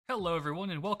Hello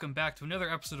everyone and welcome back to another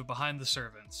episode of Behind the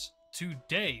Servants.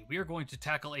 Today we are going to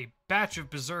tackle a batch of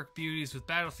berserk beauties with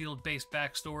battlefield-based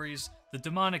backstories, the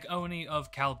demonic Oni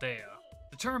of Chaldea.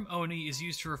 The term Oni is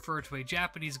used to refer to a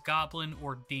Japanese goblin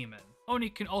or demon. Oni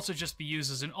can also just be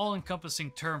used as an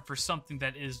all-encompassing term for something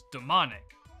that is demonic.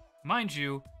 Mind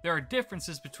you, there are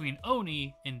differences between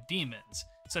Oni and demons,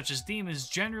 such as demons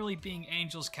generally being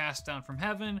angels cast down from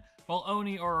heaven, while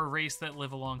Oni are a race that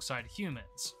live alongside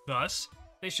humans. Thus,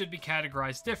 they should be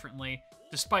categorized differently,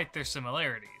 despite their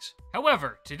similarities.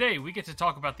 However, today we get to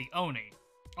talk about the Oni.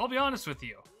 I'll be honest with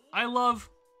you, I love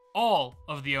all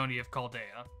of the Oni of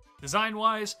Chaldea.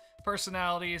 Design-wise,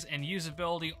 personalities, and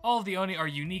usability, all of the Oni are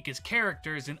unique as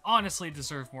characters and honestly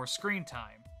deserve more screen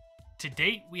time. To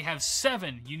date, we have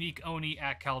 7 unique Oni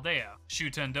at Chaldea: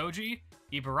 Shuten Doji,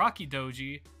 Ibaraki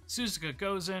Doji, Suzuka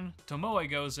Gozen, Tomoe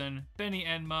Gozen, Beni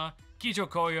Enma, Kijo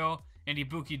Koyo, and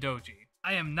Ibuki Doji.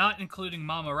 I am not including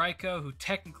Mama Raiko, who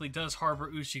technically does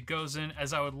harbor Uchi Gozen,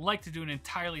 as I would like to do an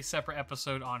entirely separate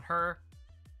episode on her.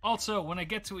 Also, when I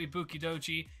get to Ibuki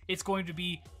Doji, it's going to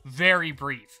be very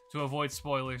brief to avoid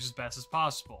spoilers as best as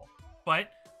possible. But,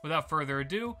 without further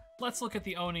ado, let's look at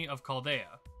the Oni of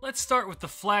Chaldea. Let's start with the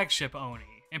flagship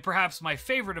Oni, and perhaps my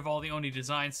favorite of all the Oni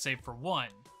designs save for one,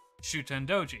 Shuten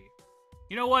Doji.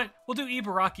 You know what? We'll do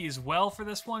Ibaraki as well for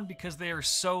this one because they are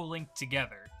so linked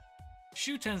together.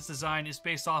 Shuten's design is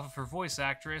based off of her voice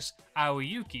actress,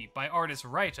 Aoyuki, by artist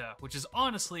Raita, which is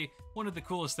honestly one of the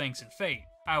coolest things in Fate.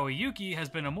 Aoyuki has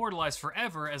been immortalized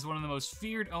forever as one of the most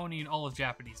feared Oni in all of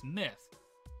Japanese myth.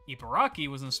 Ibaraki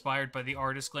was inspired by the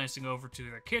artist glancing over to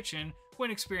their kitchen when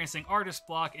experiencing artist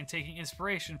block and taking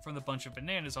inspiration from the bunch of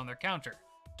bananas on their counter.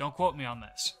 Don't quote me on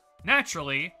this.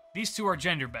 Naturally, these two are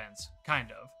gender bends, kind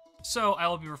of. So I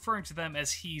will be referring to them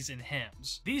as he's and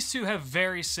hims. These two have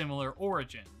very similar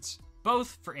origins.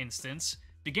 Both, for instance,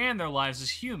 began their lives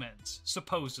as humans,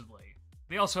 supposedly.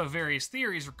 They also have various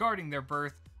theories regarding their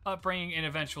birth, upbringing, and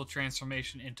eventual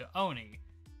transformation into Oni.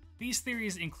 These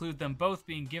theories include them both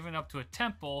being given up to a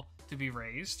temple to be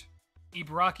raised,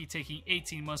 Ibaraki taking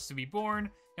 18 months to be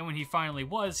born, and when he finally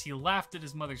was, he laughed at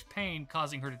his mother's pain,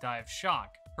 causing her to die of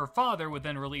shock. Her father would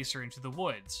then release her into the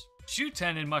woods.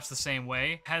 Shuten, in much the same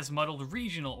way, has muddled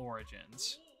regional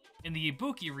origins. In the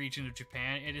Ibuki region of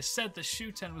Japan, it is said that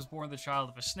Shuten was born the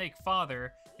child of a snake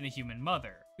father and a human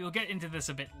mother. We will get into this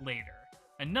a bit later.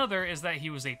 Another is that he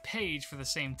was a page for the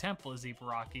same temple as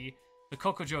Ibaraki, the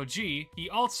Kokojo-ji. He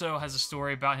also has a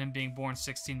story about him being born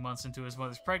 16 months into his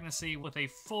mother's pregnancy with a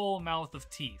full mouth of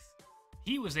teeth.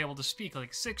 He was able to speak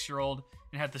like a 6-year-old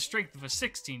and had the strength of a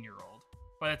 16-year-old.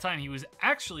 By the time he was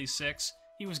actually 6,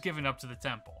 he was given up to the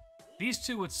temple. These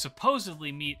two would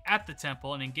supposedly meet at the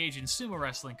temple and engage in sumo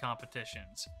wrestling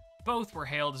competitions. Both were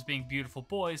hailed as being beautiful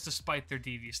boys despite their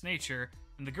devious nature,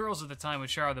 and the girls of the time would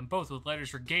shower them both with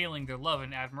letters regaling their love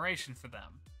and admiration for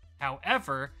them.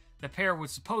 However, the pair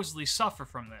would supposedly suffer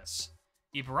from this.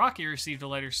 Ibaraki received a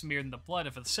letter smeared in the blood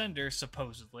of the sender,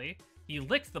 supposedly. He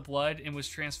licked the blood and was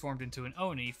transformed into an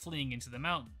Oni, fleeing into the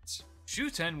mountains.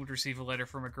 Shuten would receive a letter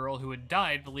from a girl who had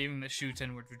died believing that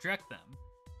Shuten would reject them.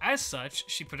 As such,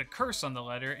 she put a curse on the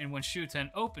letter, and when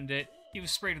Shuten opened it, he was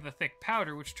sprayed with a thick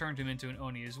powder which turned him into an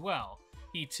Oni as well.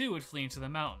 He too would flee into the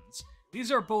mountains.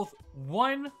 These are both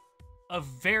one of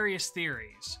various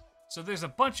theories. So there's a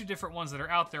bunch of different ones that are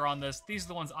out there on this. These are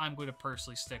the ones I'm going to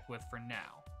personally stick with for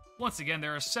now. Once again,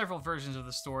 there are several versions of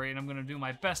the story, and I'm going to do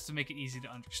my best to make it easy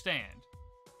to understand.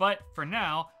 But for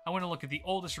now, I want to look at the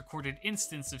oldest recorded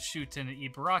instance of Shuten and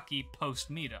Ibaraki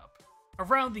post-meetup.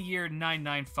 Around the year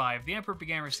 995, the Emperor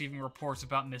began receiving reports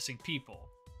about missing people.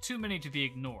 Too many to be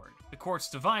ignored. The court's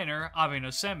diviner, Abe no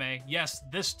Seme, yes,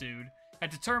 this dude,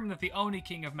 had determined that the Oni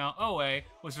King of Mount Oe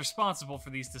was responsible for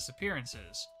these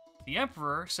disappearances. The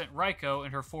Emperor sent Raiko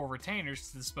and her 4 retainers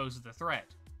to dispose of the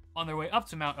threat. On their way up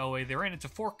to Mount Oe, they ran into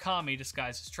 4 kami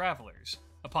disguised as travelers.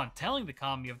 Upon telling the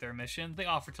kami of their mission, they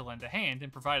offered to lend a hand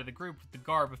and provided the group with the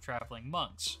garb of traveling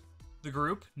monks. The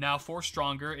group, now 4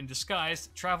 stronger and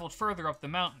disguised, traveled further up the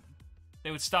mountain.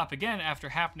 They would stop again after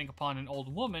happening upon an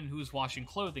old woman who was washing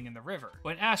clothing in the river.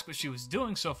 When asked what she was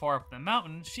doing so far up the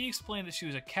mountain, she explained that she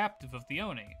was a captive of the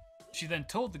Oni. She then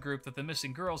told the group that the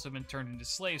missing girls had been turned into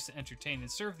slaves to entertain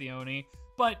and serve the Oni,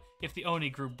 but if the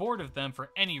Oni grew bored of them for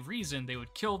any reason, they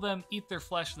would kill them, eat their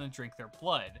flesh, and then drink their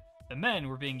blood. The men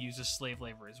were being used as slave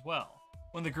labor as well.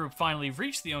 When the group finally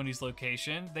reached the Oni's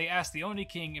location, they asked the Oni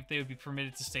King if they would be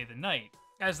permitted to stay the night,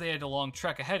 as they had a long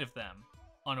trek ahead of them.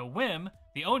 On a whim,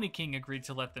 the Oni King agreed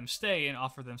to let them stay and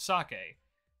offer them sake.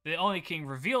 The Oni King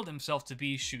revealed himself to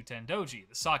be Shuten Doji,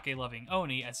 the sake-loving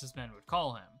Oni as his men would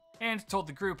call him. and told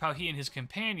the group how he and his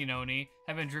companion Oni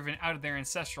had been driven out of their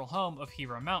ancestral home of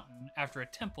Hira Mountain after a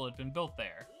temple had been built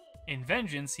there. In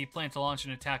vengeance, he planned to launch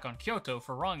an attack on Kyoto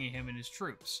for wronging him and his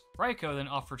troops. Raiko then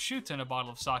offered Shuten a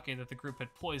bottle of sake that the group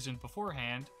had poisoned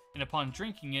beforehand, and upon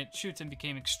drinking it, Shuten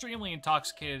became extremely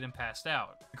intoxicated and passed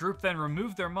out. The group then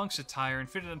removed their monk's attire and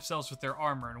fitted themselves with their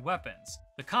armor and weapons.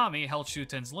 The kami held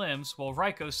Shuten's limbs, while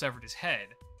Raiko severed his head.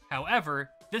 However,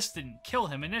 this didn't kill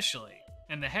him initially,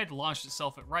 and the head launched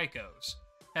itself at Raiko's.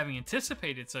 Having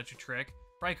anticipated such a trick,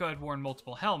 Raiko had worn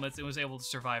multiple helmets and was able to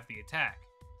survive the attack.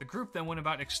 The group then went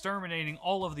about exterminating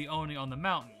all of the Oni on the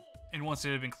mountain, and once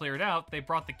it had been cleared out, they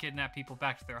brought the kidnapped people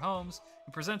back to their homes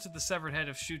and presented the severed head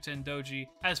of Shuten Doji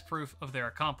as proof of their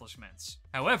accomplishments.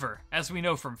 However, as we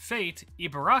know from Fate,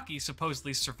 Ibaraki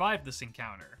supposedly survived this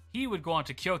encounter. He would go on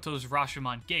to Kyoto's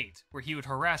Rashomon Gate, where he would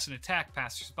harass and attack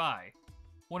passersby.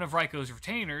 One of Raiko's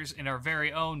retainers, and our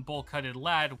very own bull-cutted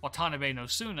lad, Watanabe no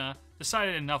Suna,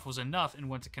 decided enough was enough and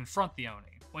went to confront the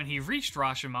Oni. When he reached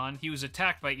Rashomon, he was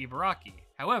attacked by Ibaraki.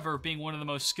 However, being one of the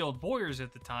most skilled warriors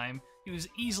at the time, he was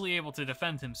easily able to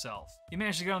defend himself. He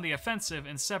managed to get on the offensive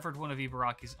and severed one of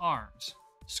Ibaraki's arms.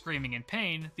 Screaming in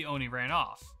pain, the Oni ran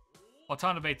off.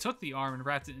 Watanabe took the arm and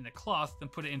wrapped it in a cloth, then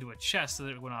put it into a chest so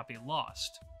that it would not be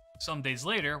lost. Some days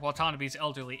later, Watanabe's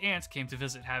elderly aunt came to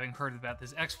visit, having heard about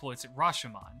his exploits at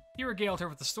Rashomon. He regaled her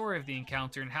with the story of the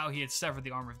encounter and how he had severed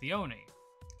the arm of the Oni.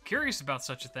 Curious about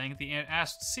such a thing, the aunt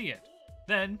asked to see it.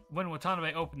 Then, when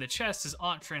Watanabe opened the chest, his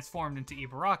aunt transformed into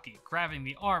Ibaraki, grabbing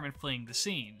the arm and fleeing the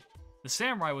scene. The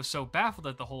samurai was so baffled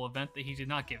at the whole event that he did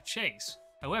not give chase.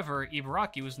 However,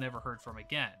 Ibaraki was never heard from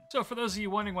again. So for those of you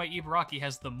wondering why Ibaraki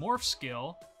has the morph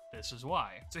skill, this is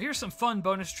why. So here's some fun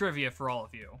bonus trivia for all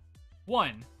of you.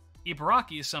 1.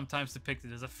 Ibaraki is sometimes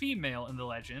depicted as a female in the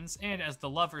legends, and as the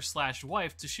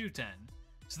lover/wife to Shuten.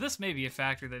 So this may be a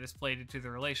factor that is played into the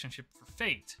relationship for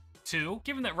Fate. 2.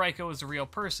 Given that Raiko is a real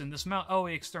person, this Mount Oe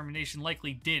extermination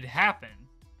likely did happen,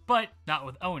 but not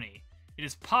with Oni. It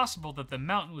is possible that the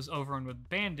mountain was overrun with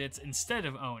bandits instead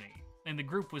of Oni, and the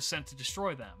group was sent to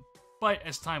destroy them. But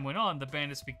as time went on, the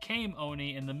bandits became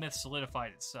Oni and the myth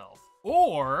solidified itself.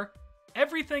 Or,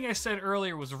 everything I said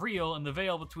earlier was real and the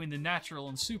veil between the natural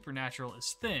and supernatural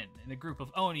is thin, and a group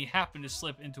of Oni happened to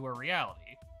slip into a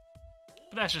reality.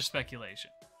 But that's just speculation.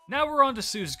 Now we're on to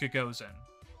Suzuka Gozen.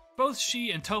 Both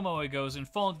she and Tomoe Gozen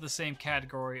fall into the same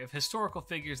category of historical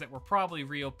figures that were probably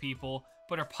real people,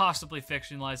 but are possibly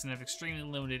fictionalized and have extremely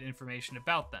limited information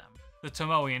about them. The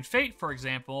Tomoe in Fate, for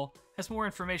example, has more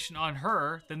information on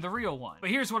her than the real one.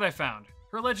 But here's what I found.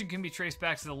 Her legend can be traced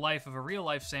back to the life of a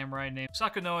real-life samurai named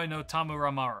Sakanoe no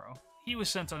Tamuramaro. He was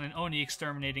sent on an Oni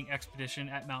exterminating expedition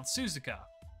at Mount Suzuka.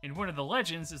 And one of the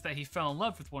legends is that he fell in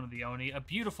love with one of the Oni, a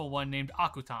beautiful one named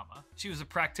Akutama. She was a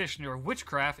practitioner of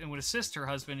witchcraft and would assist her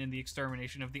husband in the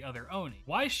extermination of the other Oni.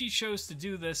 Why she chose to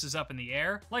do this is up in the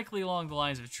air, likely along the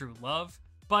lines of true love,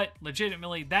 but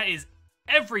legitimately, that is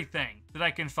everything that I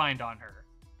can find on her.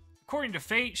 According to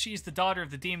Fate, she's the daughter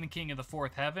of the Demon King of the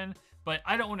Fourth Heaven, but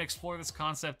I don't want to explore this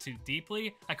concept too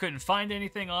deeply. I couldn't find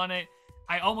anything on it.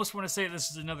 I almost want to say this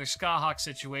is another Skahawk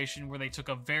situation where they took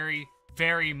a very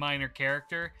minor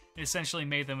character and essentially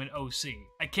made them an OC.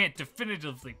 I can't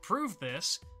definitively prove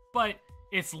this, but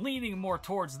it's leaning more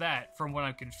towards that from what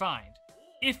I can find.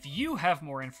 If you have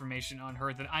more information on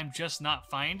her that I'm just not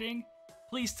finding,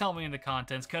 please tell me in the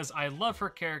contents, because I love her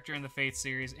character in the Fate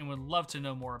series and would love to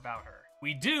know more about her.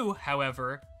 We do,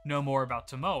 however, know more about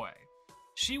Tomoe.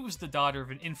 She was the daughter of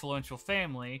an influential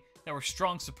family that were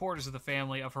strong supporters of the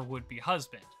family of her would-be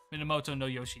husband, Minamoto no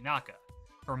Yoshinaka.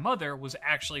 Her mother was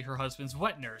actually her husband's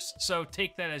wet nurse, so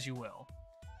take that as you will.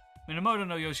 Minamoto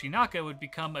no Yoshinaka would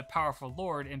become a powerful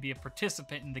lord and be a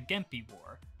participant in the Genpei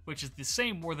War, which is the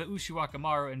same war that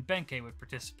Ushiwakamaru and Benkei would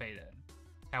participate in.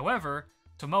 However,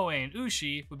 Tomoe and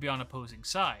Ushi would be on opposing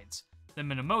sides, the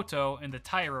Minamoto and the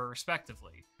Taira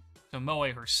respectively.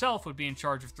 Tomoe herself would be in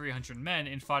charge of 300 men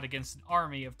and fought against an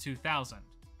army of 2,000.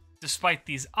 Despite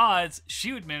these odds,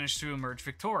 she would manage to emerge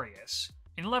victorious.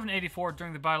 In 1184,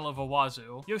 during the Battle of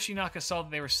Owazu, Yoshinaka saw that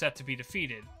they were set to be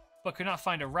defeated, but could not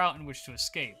find a route in which to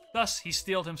escape. Thus, he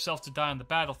steeled himself to die on the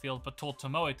battlefield, but told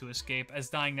Tomoe to escape, as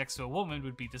dying next to a woman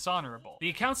would be dishonorable. The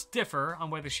accounts differ on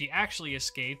whether she actually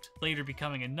escaped, later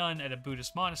becoming a nun at a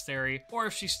Buddhist monastery, or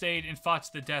if she stayed and fought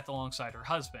to the death alongside her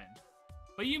husband.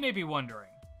 But you may be wondering,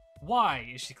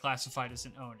 why is she classified as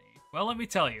an Oni? Well, let me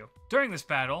tell you. During this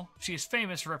battle, she is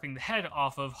famous for ripping the head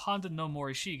off of Honda no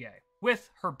Morishige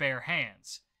with her bare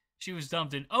hands. She was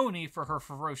dubbed an Oni for her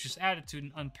ferocious attitude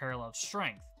and unparalleled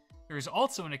strength. There is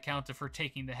also an account of her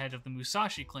taking the head of the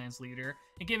Musashi clan's leader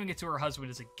and giving it to her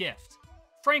husband as a gift.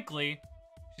 Frankly,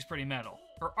 she's pretty metal.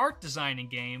 Her art design in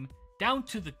game, down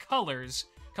to the colors,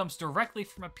 comes directly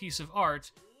from a piece of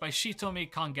art by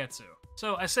Shitomi Kongetsu.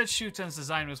 So I said Shuten's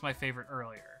design was my favorite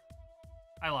earlier.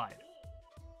 I lied.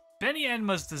 Beni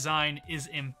Enma's design is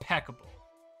impeccable.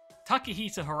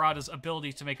 Takehita Harada's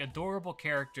ability to make adorable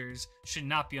characters should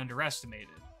not be underestimated.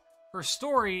 Her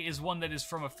story is one that is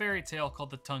from a fairy tale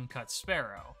called The Tongue-Cut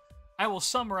Sparrow. I will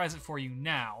summarize it for you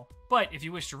now, but if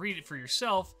you wish to read it for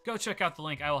yourself, go check out the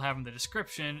link I will have in the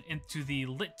description into the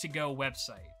Lit2Go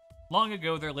website. Long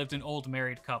ago there lived an old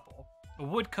married couple, a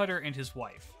woodcutter and his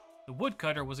wife. The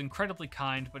woodcutter was incredibly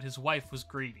kind, but his wife was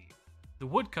greedy. The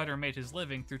woodcutter made his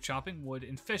living through chopping wood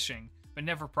and fishing, but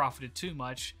never profited too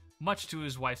much to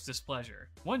his wife's displeasure.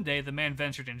 One day the man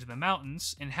ventured into the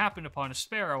mountains and happened upon a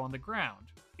sparrow on the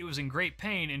ground. It was in great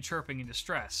pain and chirping in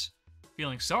distress.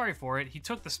 Feeling sorry for it, he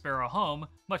took the sparrow home,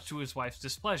 much to his wife's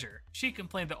displeasure. She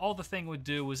complained that all the thing would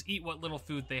do was eat what little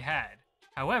food they had.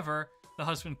 However, the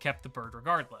husband kept the bird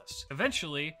regardless.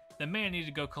 Eventually, the man needed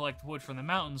to go collect wood from the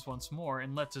mountains once more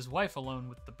and left his wife alone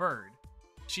with the bird.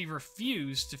 She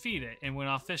refused to feed it and went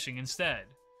off fishing instead.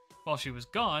 While she was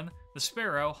gone, the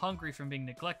sparrow, hungry from being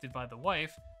neglected by the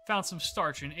wife, found some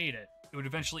starch and ate it. It would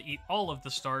eventually eat all of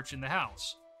the starch in the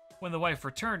house. When the wife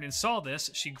returned and saw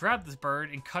this, she grabbed the bird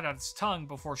and cut out its tongue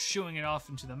before shooing it off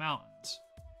into the mountains.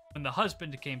 When the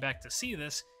husband came back to see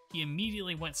this, he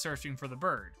immediately went searching for the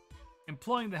bird.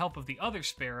 Employing the help of the other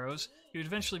sparrows, he would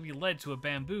eventually be led to a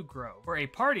bamboo grove, where a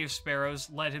party of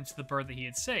sparrows led him to the bird that he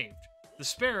had saved. The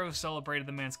sparrows celebrated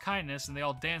the man's kindness and they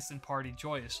all danced and partied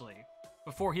joyously.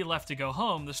 Before he left to go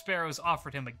home, the sparrows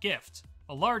offered him a gift,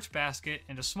 a large basket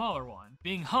and a smaller one.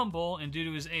 Being humble and due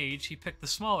to his age, he picked the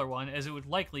smaller one as it would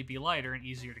likely be lighter and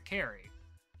easier to carry.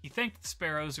 He thanked the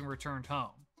sparrows and returned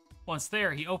home. Once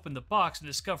there, he opened the box and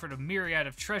discovered a myriad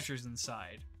of treasures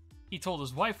inside. He told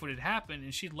his wife what had happened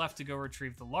and she'd left to go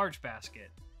retrieve the large basket.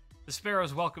 The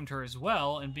sparrows welcomed her as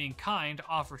well and being kind,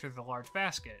 offered her the large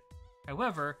basket.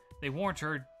 However, they warned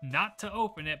her not to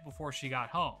open it before she got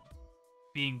home.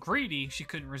 Being greedy, she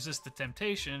couldn't resist the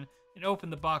temptation and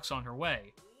opened the box on her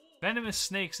way. Venomous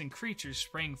snakes and creatures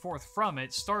sprang forth from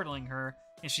it, startling her,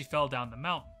 and she fell down the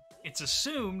mountain. It's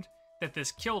assumed that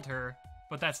this killed her,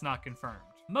 but that's not confirmed.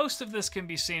 Most of this can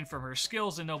be seen from her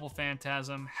skills in Noble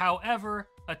Phantasm, however,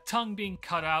 a tongue being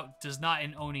cut out does not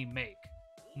an Oni make.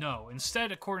 No,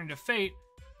 instead, according to fate,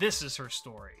 this is her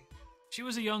story. She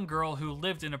was a young girl who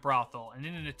lived in a brothel, and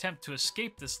in an attempt to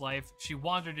escape this life, she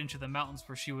wandered into the mountains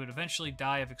where she would eventually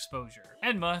die of exposure.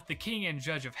 Enma, the king and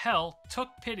judge of hell, took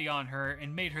pity on her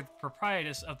and made her the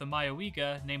proprietress of the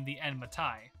Mayoiga named the Enma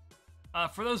Tai.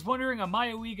 For those wondering, a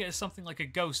Mayoiga is something like a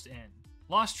ghost inn.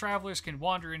 Lost travelers can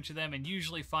wander into them and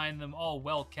usually find them all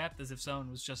well kept as if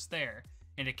someone was just there,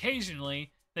 and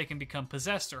occasionally, they can become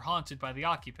possessed or haunted by the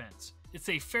occupants. It's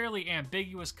a fairly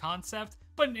ambiguous concept,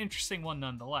 but an interesting one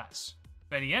nonetheless.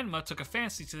 Beni Enma took a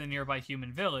fancy to the nearby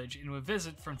human village and would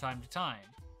visit from time to time,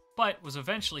 but was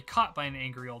eventually caught by an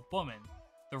angry old woman.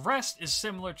 The rest is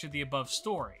similar to the above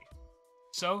story.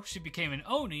 So, she became an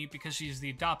Oni because she is the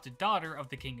adopted daughter of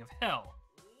the King of Hell.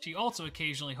 She also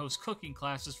occasionally hosts cooking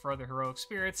classes for other heroic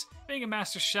spirits, being a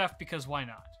master chef because why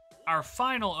not? Our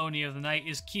final Oni of the night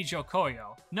is Kijo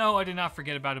Koyo. No, I did not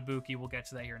forget about Ibuki, we'll get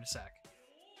to that here in a sec.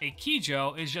 A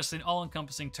Kijo is just an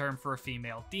all-encompassing term for a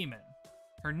female demon.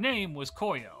 Her name was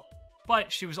Koyo,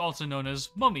 but she was also known as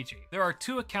Momiji. There are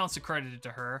two accounts accredited to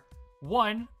her.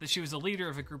 One, that she was the leader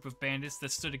of a group of bandits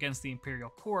that stood against the imperial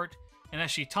court, and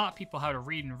as she taught people how to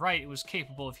read and write, it was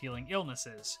capable of healing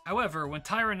illnesses. However, when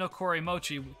Taira no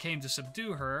Koremochi came to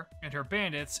subdue her and her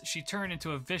bandits, she turned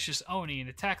into a vicious Oni and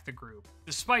attacked the group.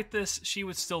 Despite this, she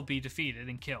would still be defeated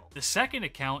and killed. The second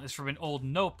account is from an old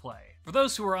No play. For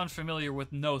those who are unfamiliar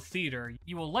with No theater,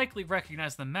 you will likely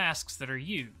recognize the masks that are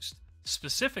used.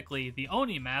 Specifically, the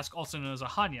Oni mask, also known as a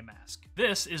Hanya mask.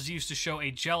 This is used to show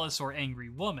a jealous or angry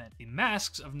woman. The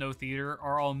masks of No theater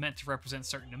are all meant to represent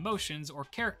certain emotions or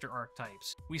character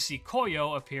archetypes. We see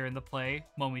Koyo appear in the play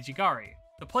Momijigari.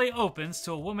 The play opens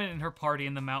to a woman and her party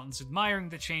in the mountains admiring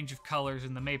the change of colors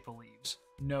in the maple leaves.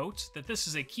 Note that this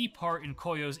is a key part in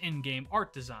Koyo's in-game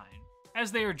art design.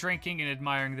 As they are drinking and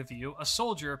admiring the view, a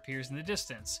soldier appears in the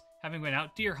distance, having been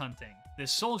out deer hunting.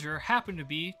 This soldier happened to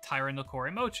be Taira no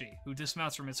Koremochi, who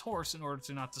dismounts from his horse in order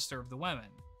to not disturb the women.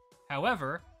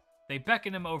 However, they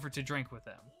beckon him over to drink with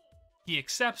them. He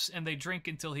accepts and they drink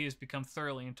until he has become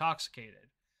thoroughly intoxicated.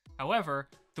 However,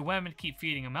 the women keep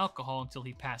feeding him alcohol until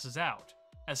he passes out.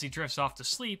 As he drifts off to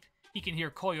sleep, he can hear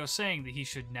Koyo saying that he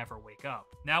should never wake up.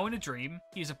 Now in a dream,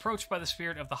 he is approached by the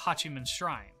spirit of the Hachiman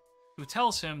Shrine, who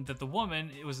tells him that the woman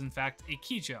was in fact a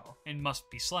Kijo and must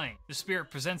be slain. The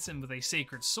spirit presents him with a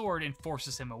sacred sword and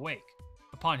forces him awake.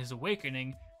 upon his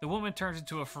awakening, the woman turns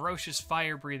into a ferocious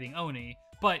fire-breathing Oni,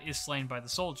 but is slain by the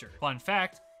soldier. Fun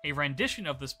fact, a rendition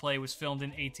of this play was filmed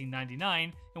in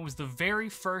 1899 and was the very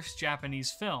first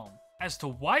Japanese film. As to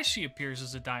why she appears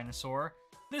as a dinosaur,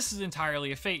 this is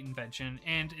entirely a Fate invention,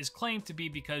 and is claimed to be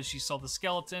because she saw the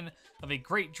skeleton of a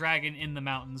great dragon in the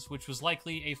mountains, which was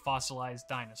likely a fossilized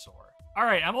dinosaur.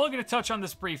 Alright, I'm only going to touch on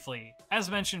this briefly. As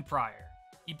mentioned prior,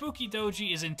 Ibuki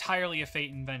Doji is entirely a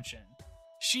Fate invention.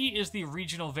 She is the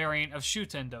regional variant of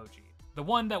Shuten Doji, the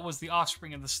one that was the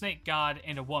offspring of the snake god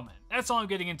and a woman. That's all I'm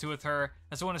getting into with her,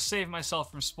 as I want to save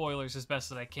myself from spoilers as best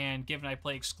that I can, given I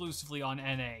play exclusively on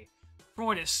NA. From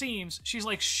what it seems, she's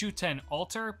like Shuten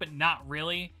Alter, but not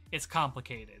really. It's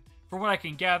complicated. From what I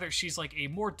can gather, she's like a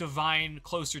more divine,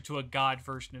 closer to a god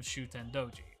version of Shuten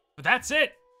Doji. But that's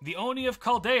it! The Oni of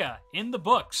Chaldea, in the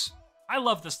books. I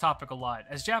love this topic a lot,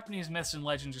 as Japanese myths and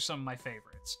legends are some of my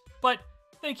favorites. But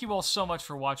thank you all so much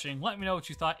for watching. Let me know what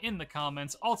you thought in the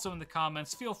comments. Also in the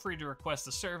comments, feel free to request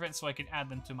a servant so I can add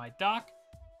them to my doc.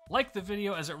 Like the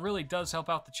video, as it really does help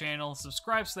out the channel.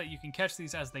 Subscribe so that you can catch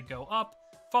these as they go up.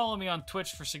 Follow me on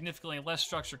Twitch for significantly less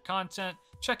structured content.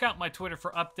 Check out my Twitter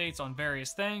for updates on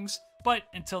various things. But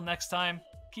until next time,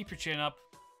 keep your chin up.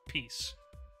 Peace.